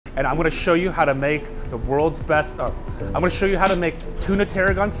and I'm gonna show you how to make the world's best, I'm gonna show you how to make tuna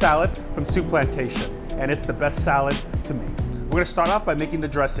tarragon salad from Souplantation, and it's the best salad to me. We're gonna start off by making the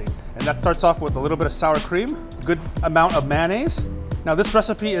dressing, and that starts off with a little bit of sour cream, a good amount of mayonnaise. Now this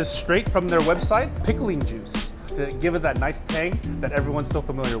recipe is straight from their website, pickling juice, to give it that nice tang that everyone's so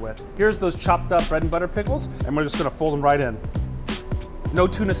familiar with. Here's those chopped up bread and butter pickles, and we're just gonna fold them right in. No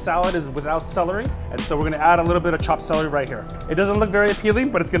tuna salad is without celery, and so we're gonna add a little bit of chopped celery right here. It doesn't look very appealing,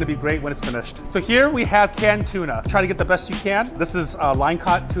 but it's gonna be great when it's finished. So here we have canned tuna. Try to get the best you can. This is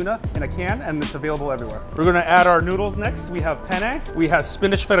line-caught tuna in a can, and it's available everywhere. We're gonna add our noodles next. We have penne, we have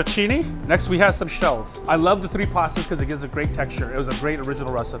spinach fettuccine. Next we have some shells. I love the 3 pastas because it gives a great texture. It was a great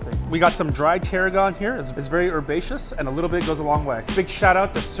original recipe. We got some dried tarragon here. It's very herbaceous, and a little bit goes a long way. Big shout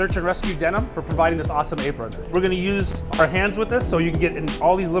out to Search and Rescue Denim for providing this awesome apron. We're gonna use our hands with this so you can get in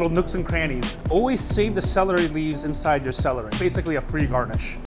all these little nooks and crannies. Always save the celery leaves inside your celery. Basically a free garnish.